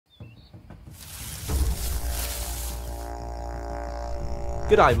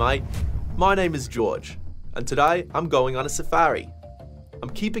G'day mate, my name is George, and today I'm going on a safari. I'm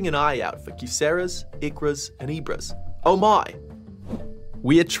keeping an eye out for QSEHRAs, ICHRAs and EBHRAs. Oh my!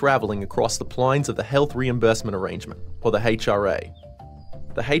 We are travelling across the plains of the Health Reimbursement Arrangement, or the HRA.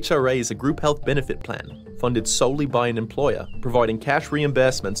 The HRA is a group health benefit plan funded solely by an employer, providing cash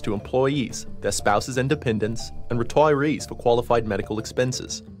reimbursements to employees, their spouses and dependents, and retirees for qualified medical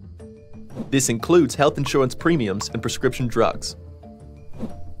expenses. This includes health insurance premiums and prescription drugs.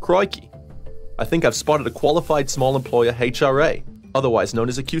 Crikey! I think I've spotted a qualified small employer HRA, otherwise known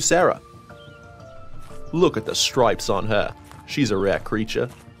as a QSEHRA. Look at the stripes on her. She's a rare creature.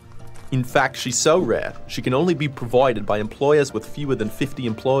 In fact, she's so rare, she can only be provided by employers with fewer than 50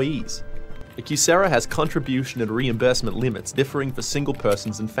 employees. A QSEHRA has contribution and reimbursement limits differing for single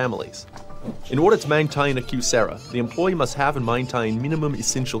persons and families. In order to maintain a QSEHRA, the employee must have and maintain minimum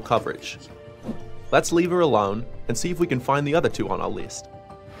essential coverage. Let's leave her alone and see if we can find the other two on our list.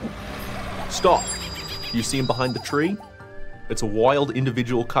 Stop! Do you see him behind the tree? It's a wild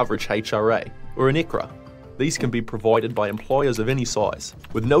individual coverage HRA, or an ICHRA. These can be provided by employers of any size,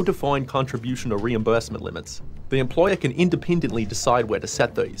 with no defined contribution or reimbursement limits. The employer can independently decide where to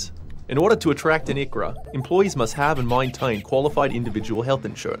set these. In order to attract an ICHRA, employees must have and maintain qualified individual health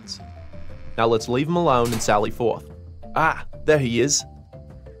insurance. Now let's leave him alone and sally forth. Ah, there he is!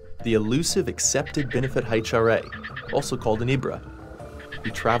 The elusive accepted benefit HRA, also called an EBHRA. He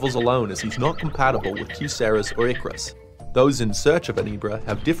travels alone as he's not compatible with QSEHRAs or ICHRAs. Those in search of an EBHRA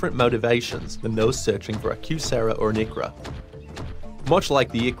have different motivations than those searching for a QSEHRA or an ICHRA. Much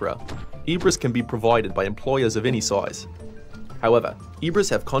like the ICHRA, EBHRAs can be provided by employers of any size. However, EBHRAs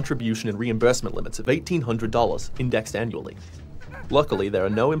have contribution and reimbursement limits of $1,800 indexed annually. Luckily, there are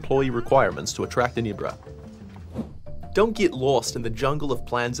no employee requirements to attract an EBHRA. Don't get lost in the jungle of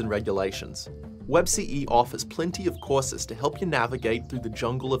plans and regulations. WebCE offers plenty of courses to help you navigate through the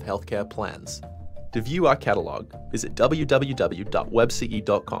jungle of healthcare plans. To view our catalogue, visit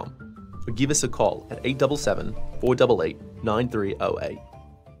www.webce.com or give us a call at 877-488-9308.